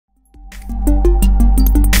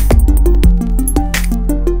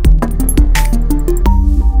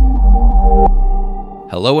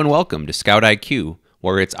Hello and welcome to ScoutIQ,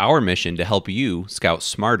 where it's our mission to help you scout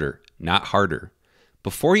smarter, not harder.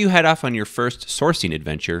 Before you head off on your first sourcing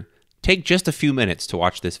adventure, take just a few minutes to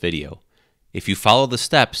watch this video. If you follow the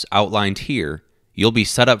steps outlined here, you'll be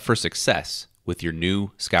set up for success with your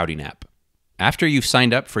new scouting app. After you've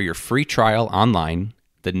signed up for your free trial online,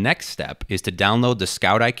 the next step is to download the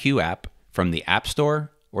ScoutIQ app from the App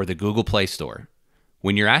Store or the Google Play Store.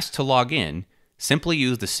 When you're asked to log in, simply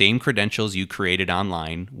use the same credentials you created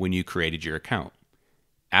online when you created your account.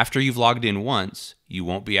 After you've logged in once, you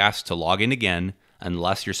won't be asked to log in again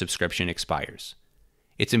unless your subscription expires.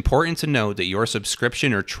 It's important to note that your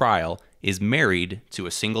subscription or trial is married to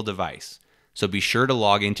a single device, so be sure to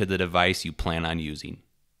log into the device you plan on using.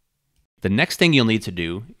 The next thing you'll need to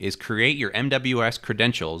do is create your MWS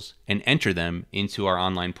credentials and enter them into our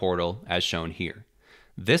online portal as shown here.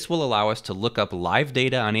 This will allow us to look up live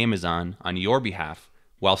data on Amazon on your behalf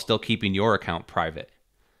while still keeping your account private.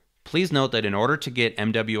 Please note that in order to get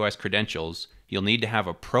MWS credentials, you'll need to have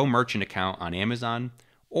a pro merchant account on Amazon,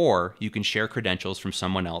 or you can share credentials from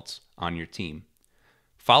someone else on your team.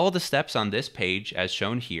 Follow the steps on this page as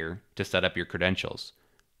shown here to set up your credentials.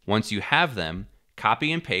 Once you have them,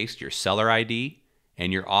 copy and paste your seller ID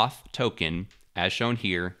and your auth token as shown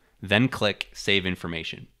here, then click Save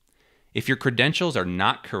Information. If your credentials are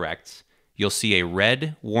not correct, you'll see a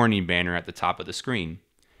red warning banner at the top of the screen.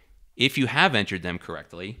 If you have entered them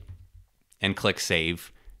correctly and click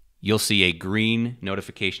Save, you'll see a green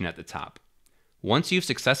notification at the top. Once you've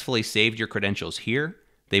successfully saved your credentials here,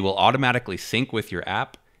 they will automatically sync with your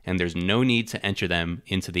app, and there's no need to enter them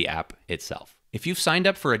into the app itself. If you've signed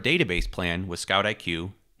up for a database plan with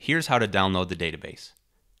ScoutIQ, here's how to download the database.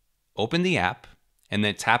 Open the app and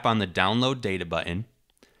then tap on the Download Data button.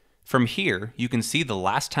 From here, you can see the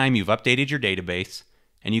last time you've updated your database,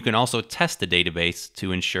 and you can also test the database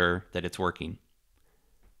to ensure that it's working.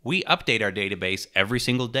 We update our database every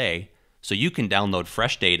single day, so you can download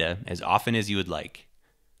fresh data as often as you would like.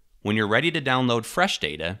 When you're ready to download fresh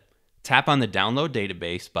data, tap on the Download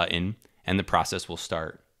Database button and the process will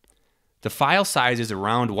start. The file size is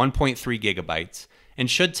around 1.3 gigabytes and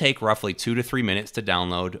should take roughly 2 to 3 minutes to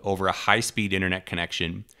download over a high-speed internet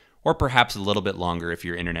connection, or perhaps a little bit longer if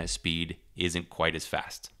your internet speed isn't quite as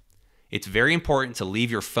fast. It's very important to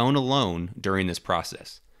leave your phone alone during this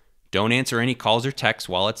process. Don't answer any calls or texts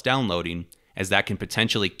while it's downloading, as that can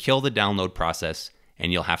potentially kill the download process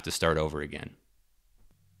and you'll have to start over again.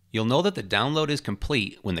 You'll know that the download is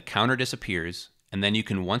complete when the counter disappears, and then you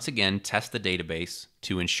can once again test the database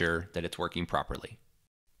to ensure that it's working properly.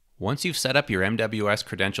 Once you've set up your MWS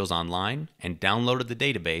credentials online and downloaded the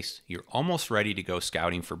database, you're almost ready to go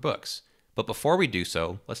scouting for books. But before we do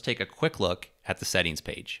so, let's take a quick look at the settings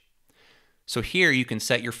page. So here you can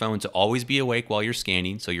set your phone to always be awake while you're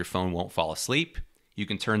scanning so your phone won't fall asleep. You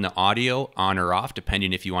can turn the audio on or off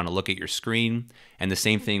depending if you want to look at your screen. And the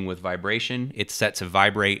same thing with vibration. It's set to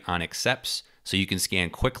vibrate on accepts so you can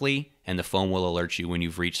scan quickly and the phone will alert you when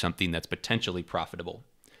you've reached something that's potentially profitable.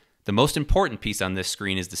 The most important piece on this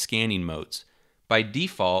screen is the scanning modes. By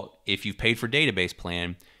default, if you've paid for database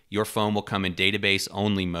plan, your phone will come in database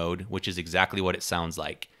only mode, which is exactly what it sounds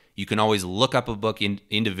like. You can always look up a book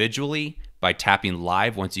individually by tapping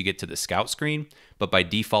live once you get to the Scout screen, but by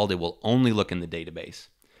default, it will only look in the database.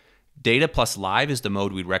 Data plus live is the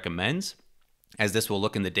mode we'd recommend, as this will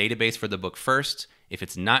look in the database for the book first. If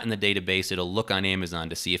it's not in the database, it'll look on Amazon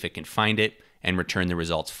to see if it can find it and return the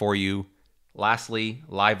results for you. Lastly,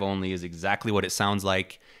 live only is exactly what it sounds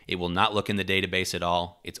like. It will not look in the database at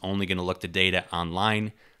all. It's only going to look the data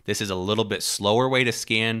online. This is a little bit slower way to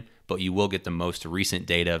scan, but you will get the most recent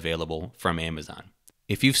data available from Amazon.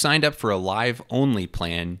 If you've signed up for a live only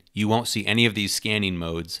plan, you won't see any of these scanning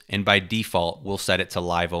modes, and by default, we'll set it to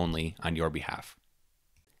live only on your behalf.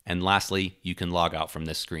 And lastly, you can log out from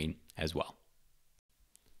this screen as well.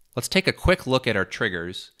 Let's take a quick look at our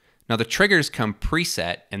triggers. Now the triggers come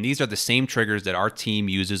preset, and these are the same triggers that our team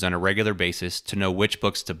uses on a regular basis to know which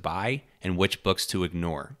books to buy and which books to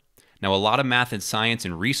ignore. Now a lot of math and science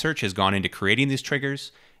and research has gone into creating these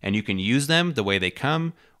triggers, and you can use them the way they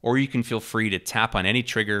come, or you can feel free to tap on any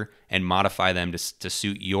trigger and modify them to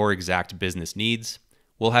suit your exact business needs.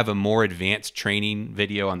 We'll have a more advanced training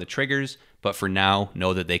video on the triggers, but for now,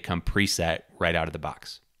 know that they come preset right out of the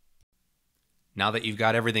box. Now that you've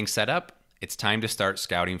got everything set up, it's time to start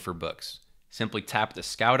scouting for books. Simply tap the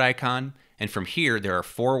Scout icon, and from here there are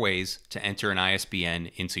 4 ways to enter an ISBN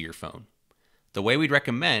into your phone. The way we'd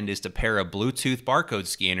recommend is to pair a Bluetooth barcode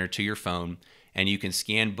scanner to your phone, and you can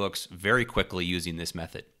scan books very quickly using this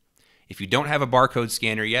method. If you don't have a barcode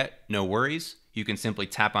scanner yet, no worries. You can simply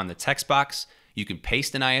tap on the text box You can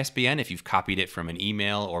paste an ISBN if you've copied it from an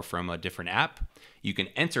email or from a different app. You can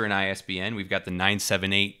enter an ISBN. We've got the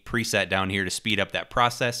 978 preset down here to speed up that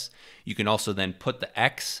process. You can also then put the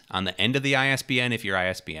X on the end of the ISBN if your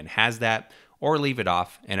ISBN has that, or leave it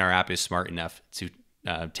off, and our app is smart enough to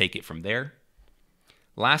take it from there.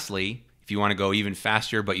 Lastly, if you want to go even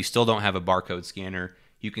faster but you still don't have a barcode scanner,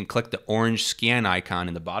 you can click the orange scan icon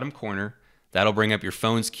in the bottom corner. That'll bring up your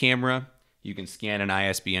phone's camera. You can scan an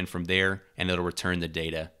ISBN from there, and it'll return the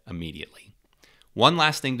data immediately. One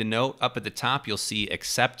last thing to note, up at the top, you'll see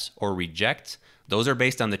accept or reject. Those are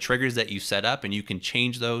based on the triggers that you set up, and you can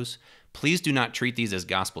change those. Please do not treat these as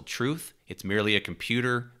gospel truth. It's merely a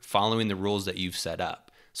computer following the rules that you've set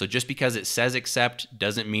up. So just because it says accept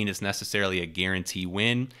doesn't mean it's necessarily a guarantee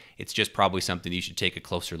win. It's just probably something you should take a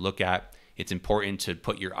closer look at. It's important to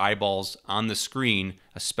put your eyeballs on the screen,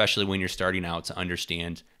 especially when you're starting out, to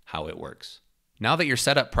understand how it works. Now that you're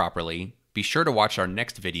set up properly, be sure to watch our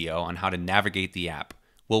next video on how to navigate the app.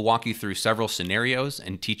 We'll walk you through several scenarios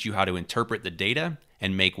and teach you how to interpret the data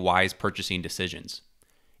and make wise purchasing decisions.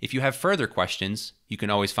 If you have further questions, you can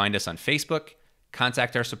always find us on Facebook,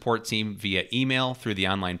 contact our support team via email through the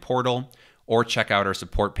online portal, or check out our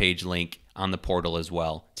support page link on the portal as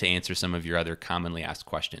well to answer some of your other commonly asked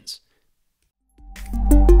questions.